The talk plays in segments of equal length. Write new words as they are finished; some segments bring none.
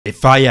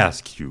If I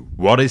ask you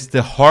what is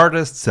the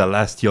hardest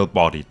celestial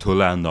body to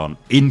land on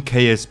in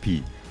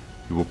KSP,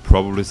 you will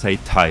probably say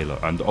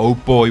Tylo, and oh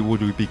boy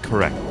would we be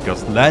correct,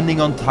 because landing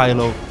on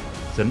Tylo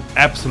is an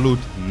absolute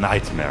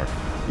nightmare.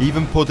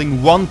 Even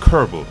putting one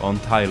Kerbal on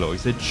Tylo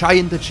is a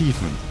giant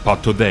achievement,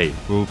 but today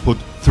we will put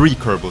 3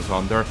 Kerbals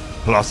on there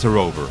plus a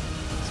rover.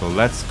 So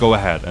let's go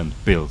ahead and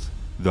build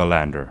the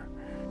lander.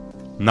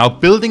 Now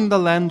building the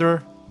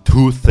lander,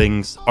 2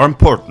 things are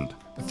important: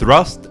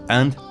 thrust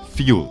and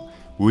fuel.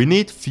 We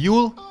need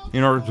fuel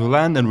in order to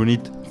land, and we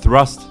need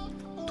thrust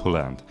to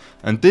land.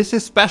 And this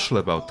is special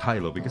about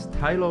Tylo, because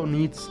Tylo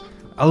needs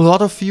a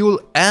lot of fuel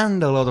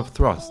and a lot of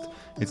thrust.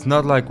 It's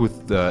not like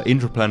with the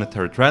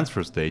interplanetary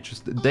transfer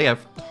stages. They have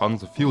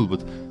tons of fuel,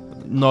 but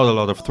not a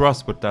lot of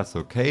thrust, but that's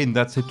okay in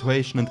that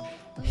situation. And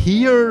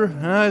here,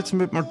 it's a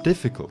bit more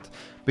difficult,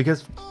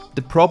 because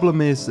the problem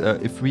is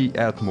if we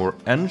add more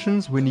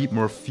engines, we need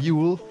more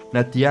fuel, and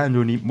at the end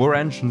we need more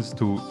engines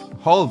to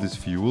haul this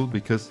fuel,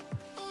 because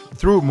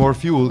through more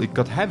fuel it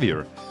got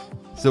heavier.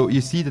 So you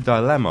see the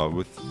dilemma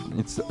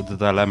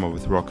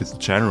with rockets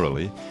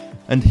generally,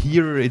 and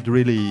here it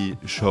really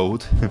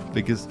showed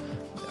because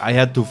I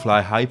had to fly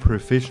hyper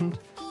efficient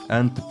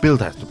and the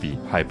build has to be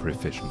hyper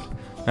efficient.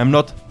 I'm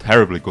not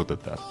terribly good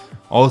at that.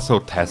 Also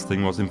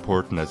testing was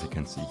important, as you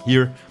can see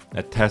here.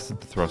 I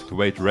tested the thrust to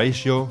weight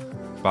ratio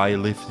by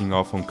lifting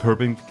off on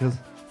Kerbin, because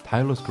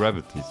Tylo's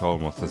gravity is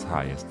almost as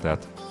high as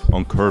that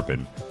on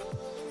Kerbin.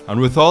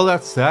 And with all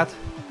that said,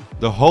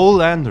 the whole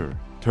lander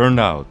turned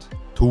out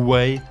to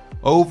weigh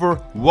over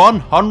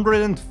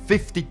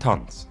 150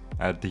 tons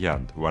at the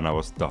end when I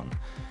was done.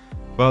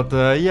 But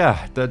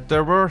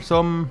there were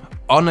some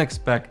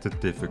unexpected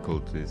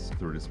difficulties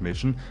through this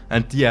mission,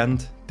 and the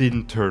end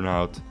didn't turn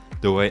out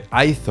the way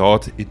I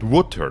thought it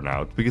would turn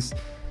out, because,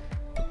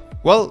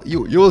 well,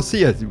 you will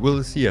see it,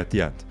 we'll see at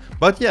the end.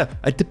 But yeah,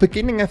 at the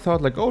beginning I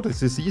thought like, oh,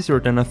 this is easier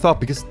than I thought,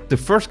 because the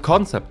first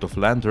concept of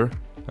lander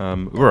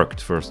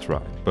worked first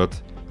try,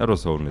 but that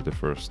was only the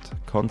first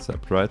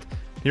concept, right?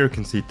 Here you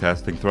can see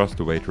testing thrust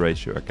to weight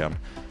ratio again.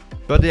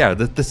 But yeah,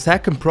 the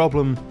second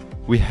problem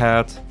we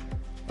had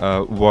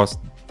was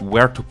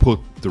where to put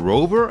the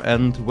rover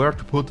and where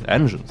to put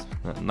engines.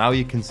 Now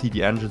you can see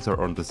the engines are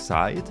on the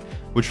side,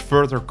 which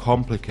further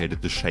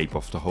complicated the shape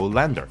of the whole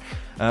lander.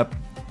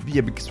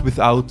 Yeah, because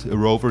without a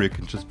rover you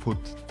can just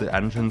put the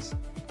engines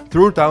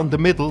through down the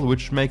middle,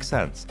 which makes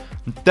sense.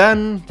 And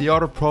then the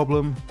other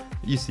problem,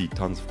 you see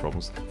tons of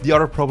problems. The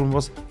other problem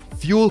was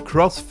fuel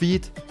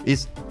crossfeed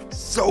is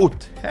so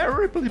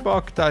terribly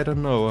bugged, I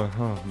don't know,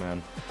 oh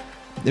man.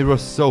 It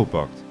was so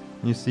bugged.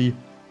 You see,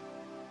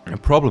 the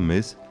problem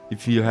is,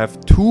 if you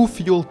have 2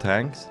 fuel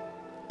tanks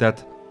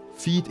that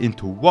feed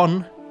into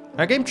one,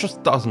 a game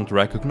just doesn't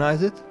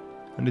recognize it,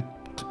 and it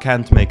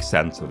can't make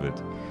sense of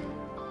it.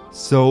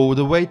 So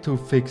the way to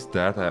fix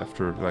that,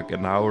 after like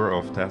an hour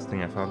of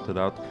testing I found it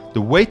out,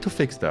 the way to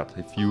fix that,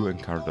 if you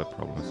encounter that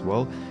problem as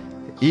well,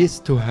 is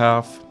to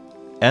have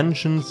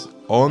engines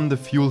on the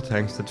fuel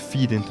tanks that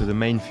feed into the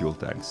main fuel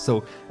tanks.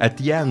 So at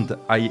the end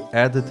I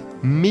added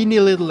mini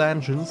little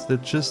engines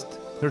that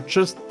they're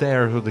just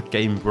there so the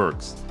game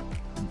works.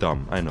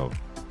 Dumb, I know.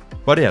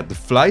 But yeah, the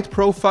flight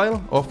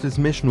profile of this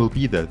mission will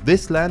be that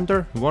this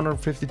lander,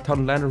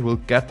 150-ton lander, will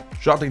get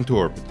shot into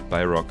orbit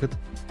by a rocket.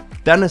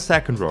 Then a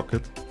second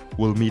rocket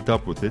will meet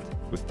up with it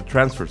with the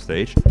transfer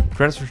stage.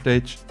 Transfer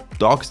stage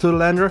docks to the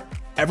lander,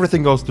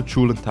 everything goes to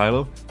Jewel and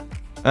Tylo,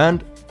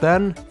 and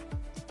then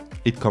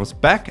it comes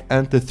back,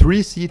 and the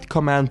 3-seat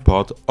command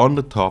pod on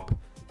the top,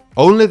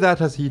 only that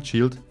has heat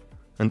shield,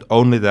 and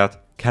only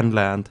that can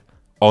land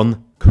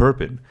on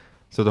Kerbin.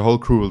 So the whole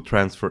crew will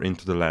transfer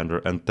into the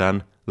lander and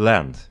then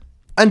land.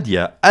 And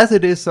yeah, as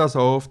it is as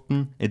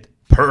often, it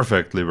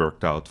perfectly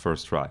worked out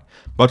first try.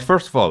 But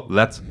first of all,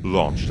 let's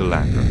launch the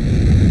lander.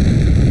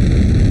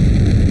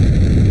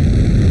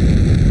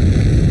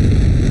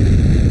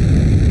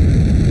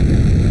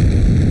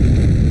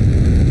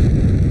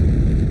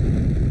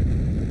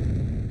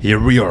 Here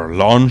we are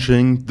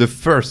launching the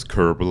first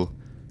Kerbal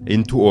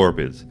into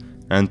orbit,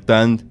 and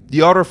then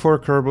the other 4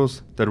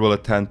 Kerbals that will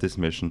attend this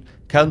mission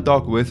can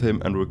dock with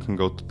him and we can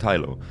go to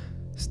Tylo.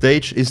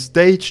 Stage is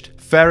staged,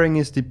 fairing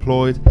is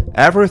deployed,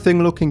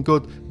 everything looking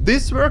good.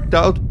 This worked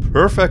out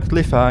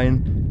perfectly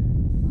fine,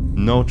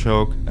 no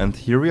joke, and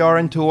here we are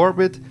into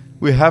orbit.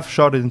 We have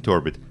shot it into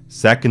orbit.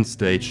 Second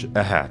stage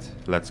ahead,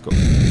 let's go.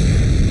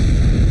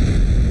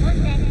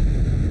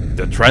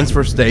 The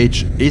transfer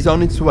stage is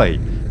on its way,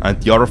 and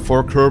the other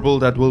 4 Kerbal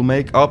that will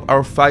make up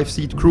our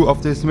 5-seat crew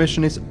of this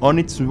mission is on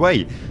its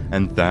way.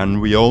 And then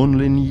we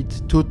only need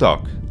to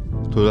dock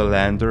to the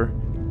lander,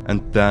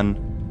 and then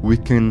we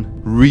can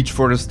reach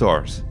for the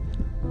stars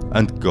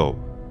and go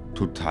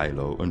to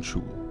Tylo and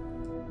Jewel.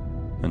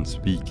 And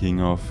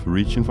speaking of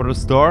reaching for the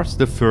stars,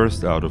 the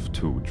first out of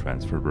 2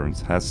 transfer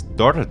burns has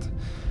started.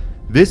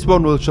 This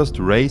one will just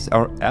raise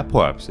our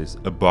apoapsis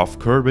above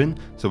Kerbin,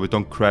 so we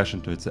don't crash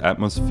into its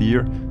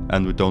atmosphere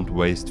and we don't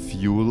waste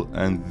fuel.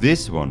 And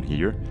this one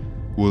here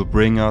will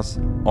bring us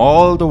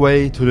all the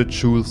way to the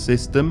Joule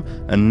system,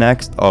 and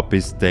next up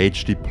is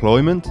stage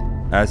deployment.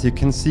 As you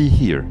can see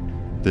here,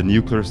 the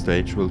nuclear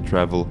stage will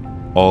travel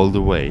all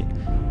the way.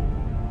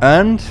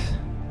 And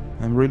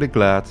I'm really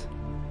glad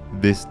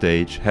this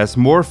stage has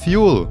more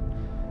fuel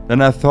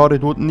than I thought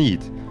it would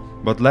need.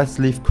 But let's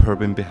leave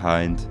Kerbin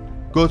behind.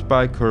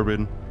 Goodbye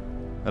Kerbin,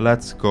 and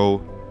let's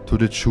go to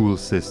the Joule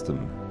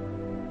system.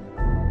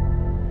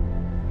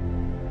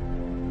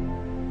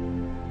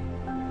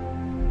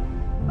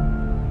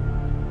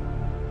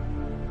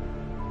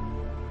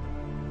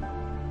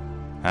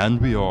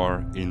 And we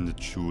are in the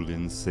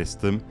Joulean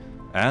system,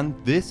 and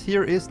this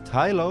here is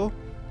Tylo,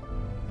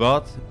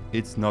 but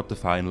it's not the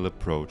final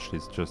approach,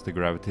 it's just the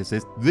gravity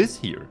system.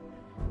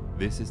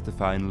 This is the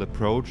final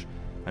approach,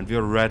 and we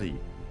are ready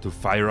to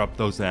fire up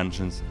those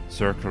engines,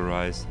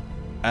 circularize,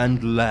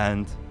 and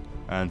land,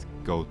 and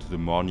go to the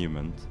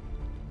monument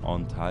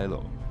on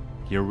Tylo.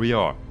 Here we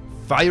are,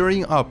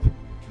 firing up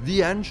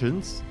the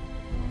engines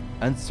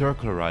and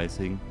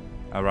circularizing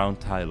around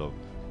Tylo.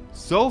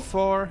 So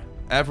far,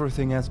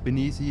 everything has been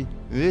easy.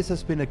 This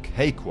has been a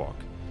cakewalk.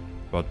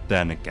 But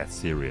then it gets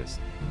serious.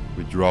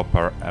 We drop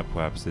our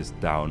apoapsis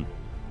down.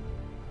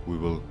 We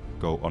will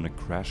go on a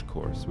crash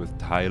course with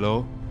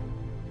Tylo.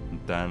 And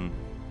then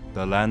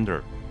the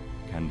lander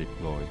can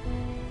deploy.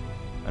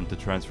 And the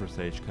transfer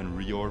stage can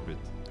reorbit.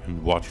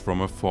 And watch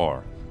from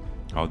afar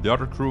how the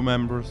other crew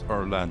members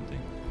are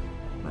landing.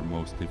 Our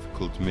most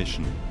difficult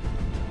mission.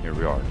 Here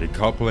we are,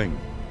 decoupling.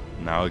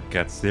 Now it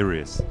gets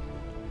serious.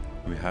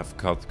 We have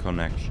cut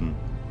connection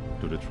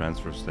to the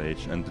transfer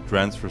stage, and the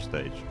transfer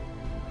stage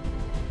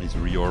is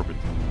reorbiting.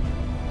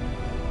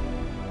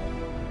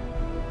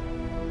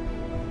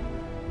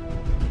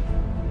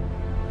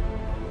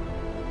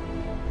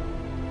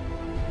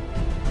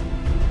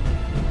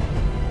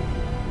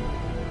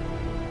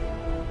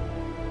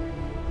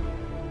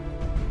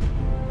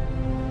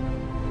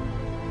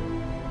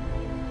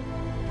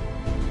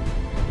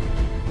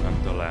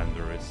 And the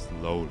lander is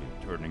slowly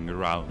turning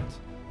around.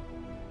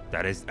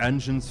 That is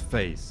engine's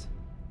phase.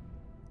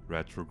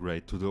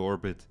 Retrograde to the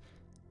orbit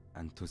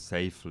and to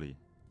safely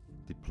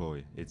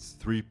deploy its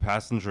 3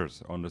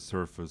 passengers on the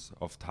surface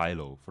of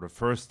Tylo for the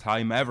first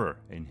time ever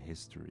in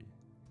history.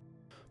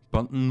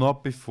 But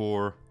not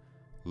before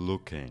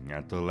looking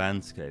at the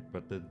landscape,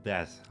 but the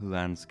death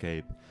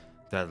landscape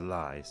that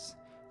lies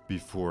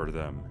before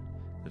them.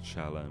 The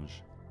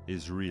challenge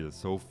is real.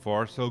 So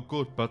far so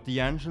good, but the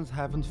engines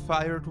haven't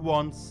fired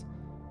once.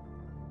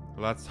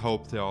 Let's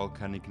hope they all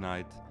can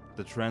ignite.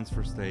 The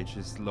transfer stage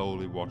is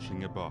slowly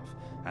watching above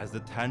as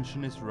the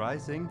tension is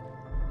rising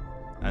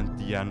and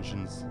the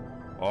engines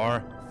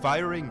are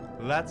firing.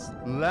 Let's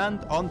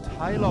land on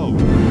Tylo.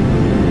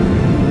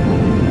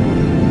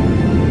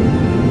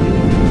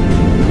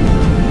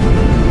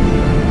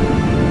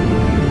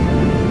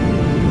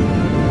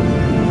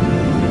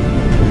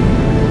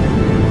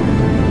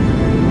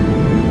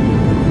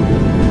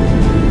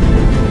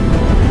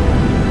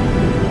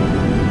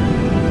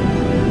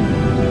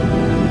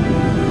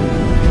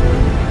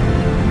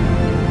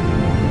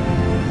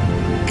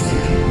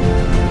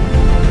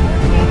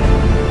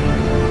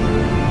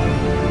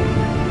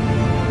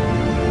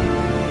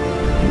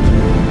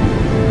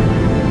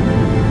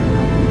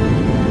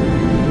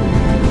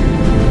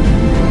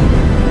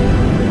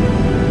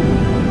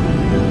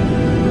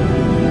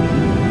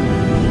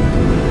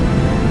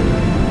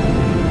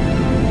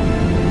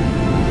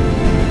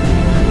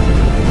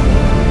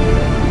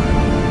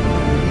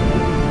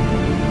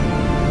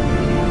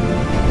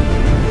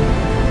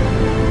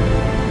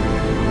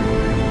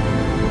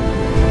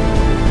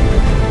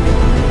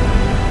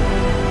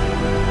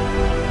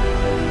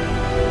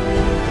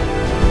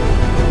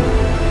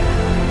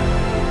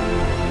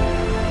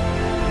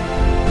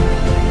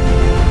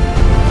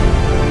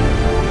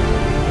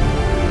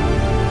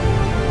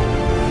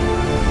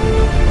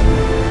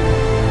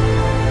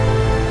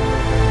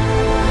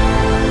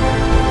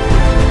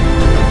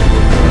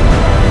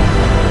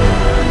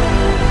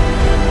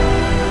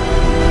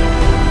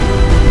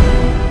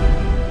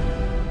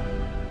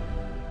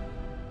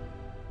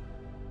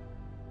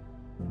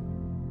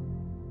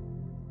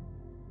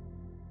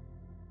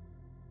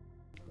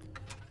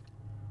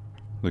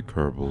 The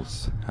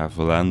Kerbals have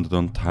landed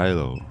on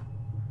Tylo.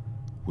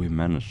 We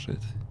managed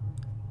it.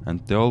 And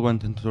they all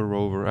went into the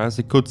rover. As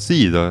you could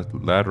see, the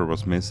ladder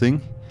was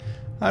missing.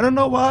 I don't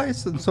know why,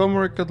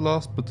 somewhere it got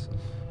lost, but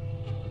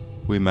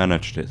we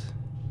managed it.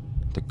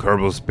 The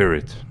Kerbal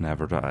spirit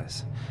never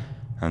dies.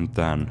 And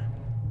then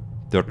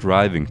they're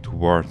driving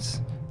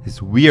towards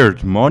this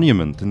weird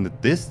monument in the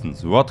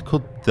distance. What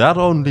could that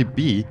only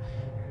be?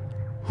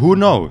 Who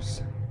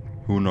knows?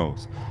 Who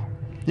knows?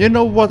 You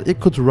know what?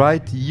 It could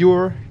write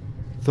your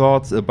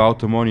thoughts about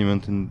the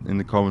monument in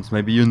the comments.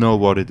 Maybe you know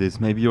what it is.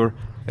 Maybe you're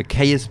a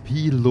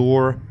KSP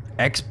lore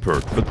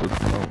expert. But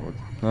no,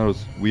 that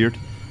was weird.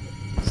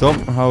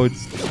 Somehow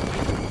it's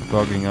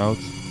bugging out.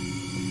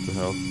 What the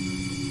hell?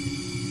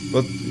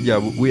 But yeah,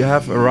 we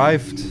have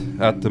arrived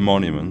at the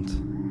monument,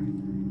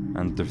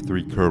 and the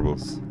 3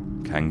 Kerbals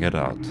can get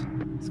out.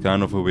 It's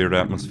kind of a weird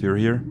atmosphere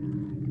here.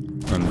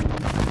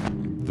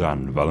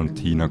 then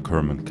Valentina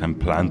Kerman can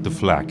plant the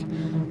flag.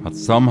 But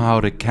somehow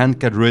they can't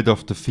get rid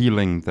of the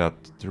feeling that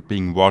they're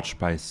being watched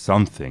by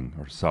something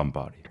or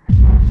somebody.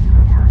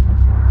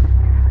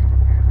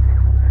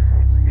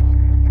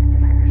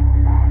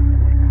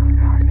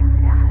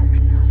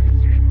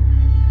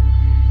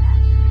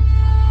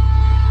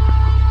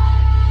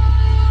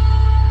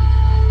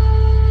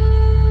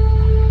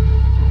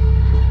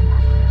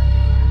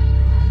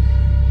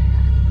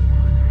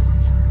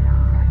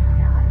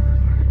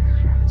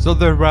 So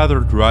they'd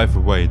rather drive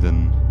away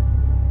than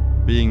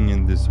being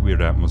in this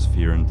weird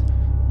atmosphere, and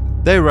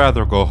they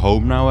rather go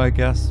home now, I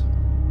guess.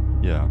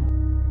 Yeah.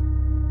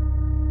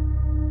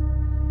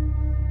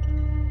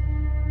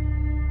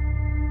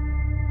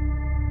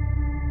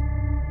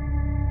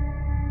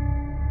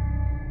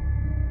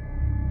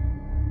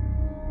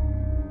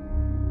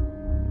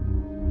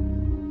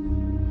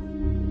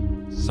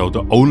 So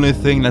the only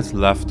thing that's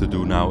left to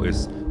do now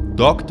is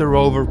dock the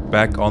rover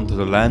back onto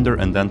the lander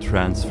and then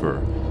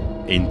transfer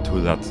into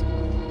that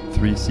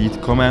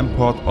 3-seat command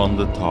pod on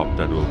the top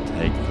that will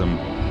take them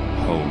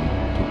home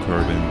to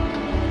Kerbin.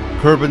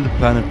 Kerbin, the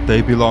planet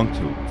they belong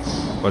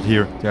to. But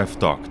here they have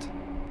docked.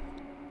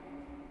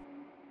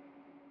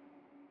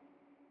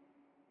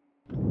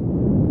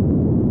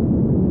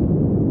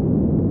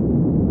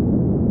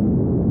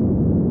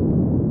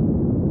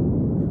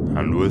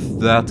 And with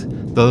that,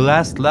 the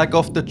last leg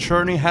of the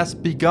journey has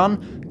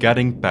begun,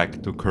 getting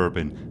back to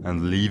Kerbin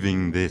and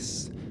leaving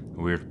this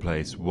weird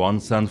place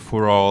once and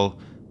for all,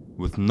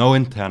 with no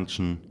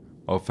intention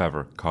of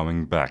ever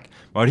coming back.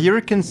 But here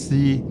you can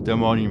see the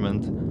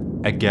monument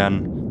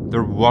again.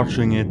 They're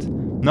watching it,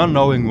 not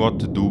knowing what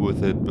to do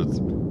with it, but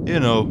you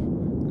know,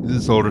 the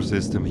solar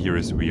system here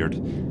is weird.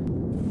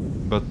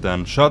 But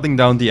then shutting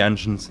down the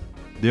engines,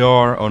 they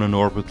are on an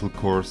orbital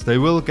course. They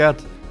will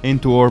get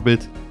into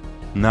orbit.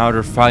 Now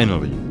they're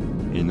finally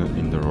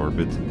in their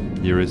orbit.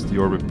 Here is the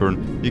orbit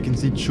burn. You can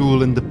see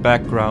Jewel in the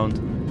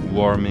background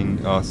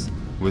warming us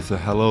with a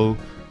hello,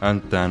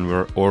 and then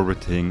we're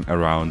orbiting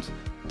around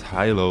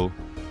Tylo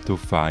to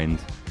find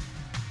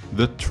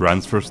the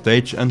transfer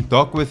stage and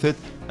dock with it,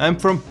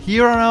 and from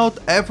here on out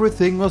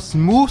everything was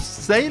smooth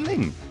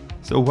sailing.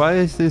 So why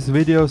is this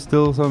video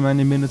still so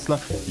many minutes long?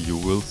 You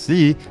will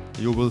see,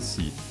 you will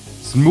see.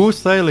 Smooth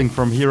sailing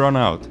from here on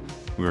out.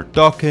 We're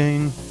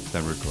docking,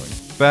 then we're going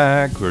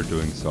back, we're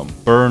doing some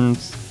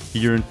burns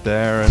here and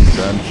there, and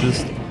then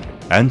just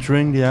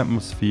entering the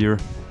atmosphere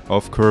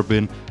of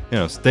Kerbin. You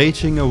know,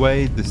 staging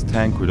away this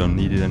tank, we don't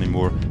need it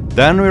anymore.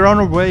 Then we're on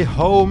our way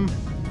home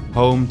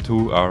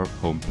to our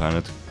home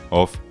planet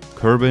of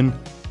Kerbin.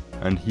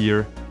 And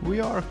here we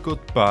are.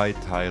 Goodbye,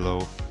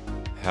 Tylo.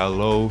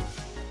 Hello,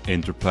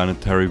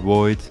 interplanetary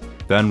void.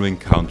 Then we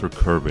encounter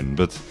Kerbin.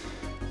 But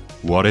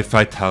what if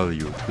I tell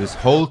you, this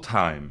whole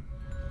time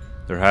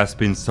there has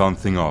been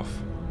something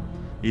off.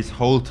 This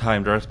whole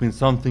time there has been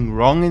something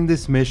wrong in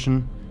this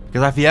mission.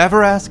 Because have you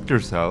ever asked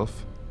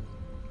yourself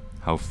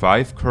how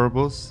 5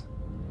 Kerbals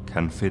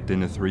can fit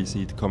in a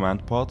 3-seat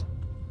command pod?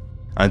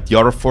 And the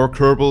other 4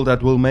 Kerbal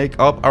that will make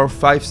up our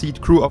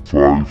 5-seat crew of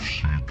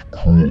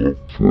 5-seat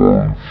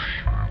crew.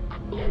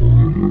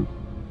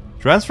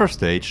 Transfer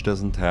stage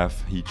doesn't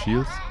have heat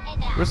shields.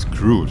 We're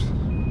screwed.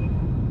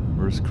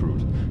 We're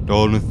screwed. The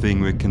only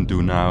thing we can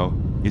do now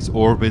is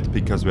orbit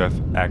because we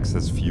have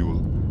excess fuel.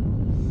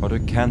 But we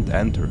can't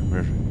enter.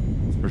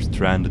 We're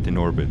stranded in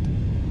orbit.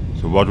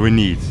 So what we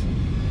need,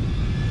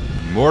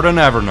 more than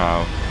ever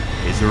now,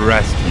 is a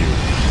rescue.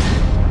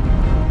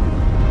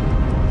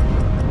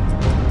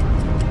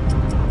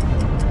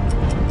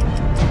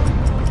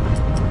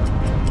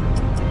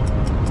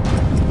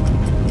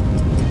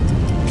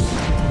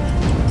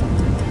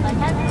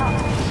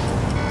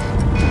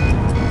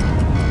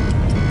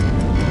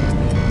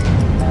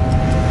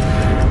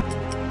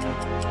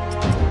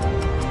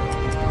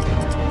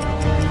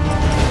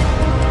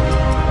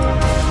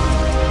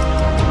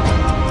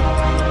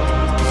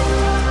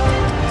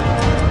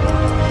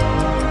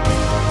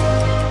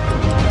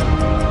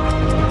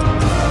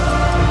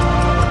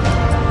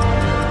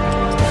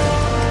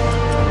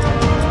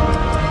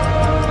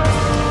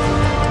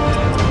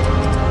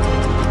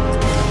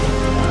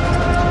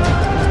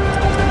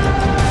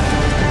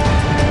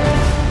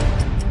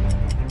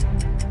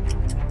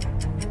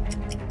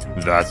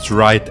 That's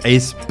right, a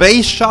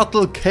space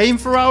shuttle came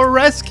for our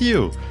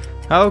rescue!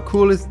 How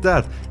cool is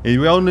that?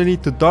 We only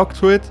need to dock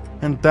to it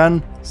and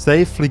then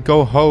safely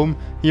go home.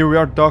 Here we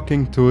are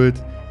docking to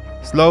it,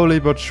 slowly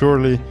but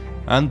surely.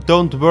 And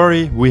don't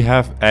worry, we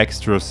have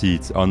extra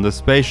seats on the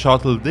space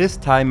shuttle. This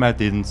time I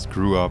didn't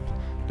screw up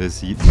the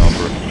seat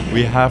number.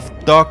 We have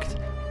docked,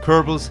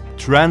 Kerbals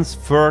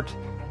transferred,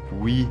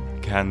 we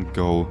can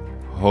go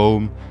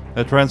home.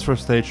 The transfer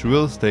stage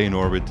will stay in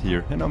orbit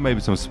here. You know, maybe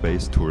some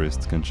space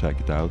tourists can check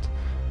it out.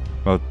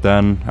 But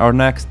then our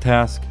next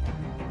task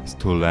is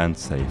to land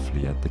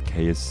safely at the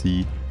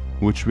KSC,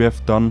 which we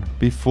have done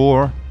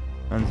before.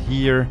 And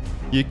here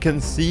you can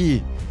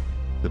see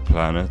the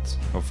planet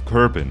of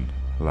Kerbin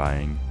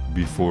lying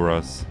before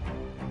us.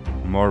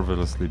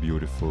 Marvelously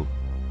beautiful.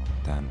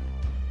 Then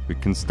We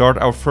can start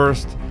our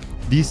first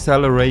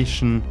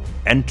deceleration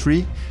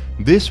entry.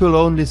 This will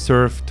only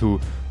serve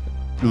to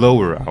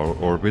lower our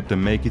orbit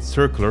and make it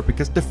circular,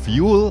 because the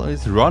fuel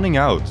is running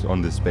out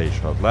on the space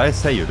shuttle. Like I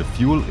say, the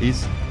fuel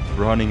is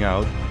running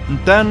out. And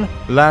then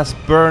last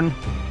burn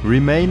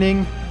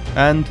remaining,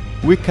 and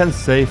we can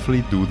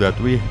safely do that.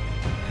 We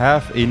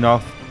have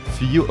enough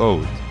fuel. Oh,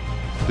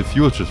 the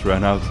fuel just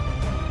ran out.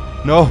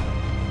 No,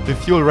 the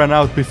fuel ran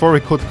out before we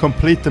could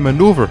complete the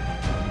maneuver.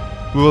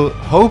 We will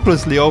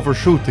hopelessly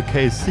overshoot the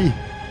KSC.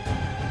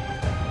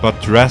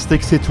 But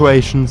drastic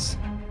situations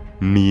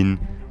mean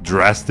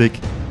drastic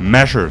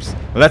measures.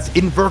 Let's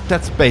invert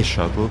that space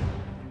shuttle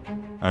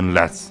and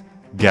let's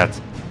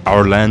get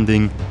our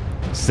landing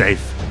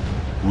safe.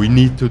 We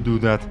need to do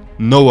that,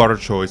 no other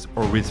choice,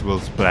 or we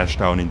will splash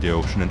down in the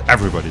ocean and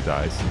everybody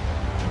dies.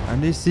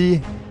 And you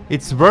see,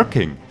 it's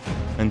working.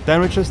 And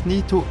then we just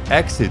need to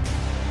exit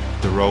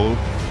the roll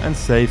and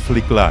safely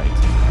glide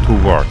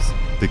towards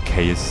the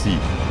KSC.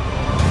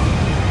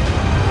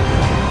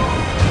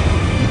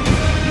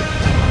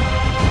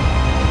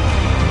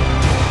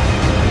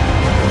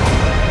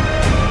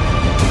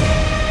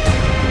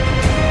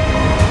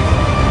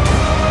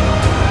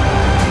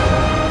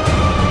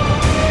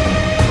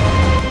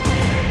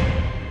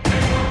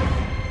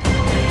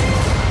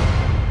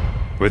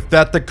 With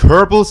that, the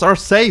Kerbals are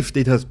saved.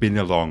 It has been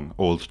a long,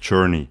 old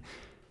journey.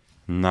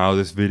 Now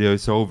this video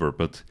is over,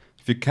 but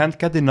if you can't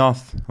get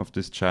enough of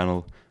this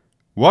channel,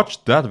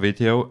 watch that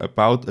video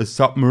about a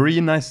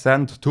submarine I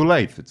sent too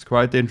late. It's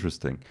quite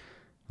interesting.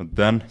 But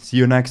then, see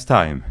you next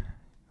time,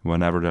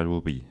 whenever that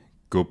will be.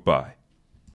 Goodbye.